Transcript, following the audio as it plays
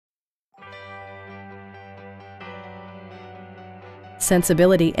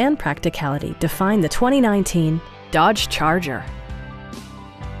Sensibility and practicality define the 2019 Dodge Charger.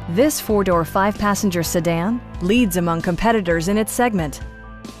 This four-door, five-passenger sedan leads among competitors in its segment.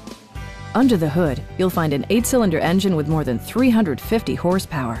 Under the hood, you'll find an 8-cylinder engine with more than 350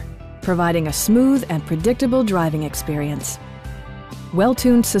 horsepower, providing a smooth and predictable driving experience.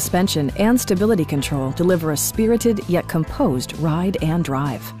 Well-tuned suspension and stability control deliver a spirited yet composed ride and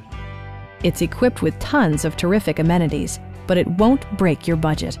drive. It's equipped with tons of terrific amenities, but it won't break your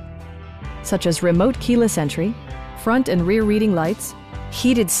budget, such as remote keyless entry, front and rear reading lights,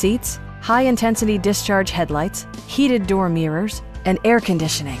 heated seats, high-intensity discharge headlights, heated door mirrors, and air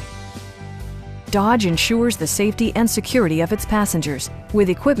conditioning. Dodge ensures the safety and security of its passengers with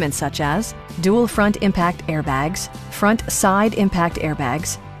equipment such as dual front impact airbags, front side impact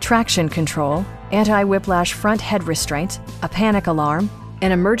airbags, traction control, anti-whiplash front head restraints, a panic alarm,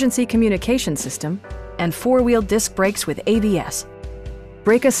 an emergency communication system, and four-wheel disc brakes with ABS.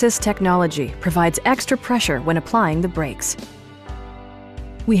 Brake Assist technology provides extra pressure when applying the brakes.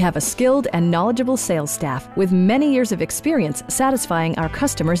 We have a skilled and knowledgeable sales staff with many years of experience satisfying our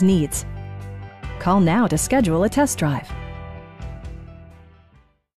customers' needs. Call now to schedule a test drive.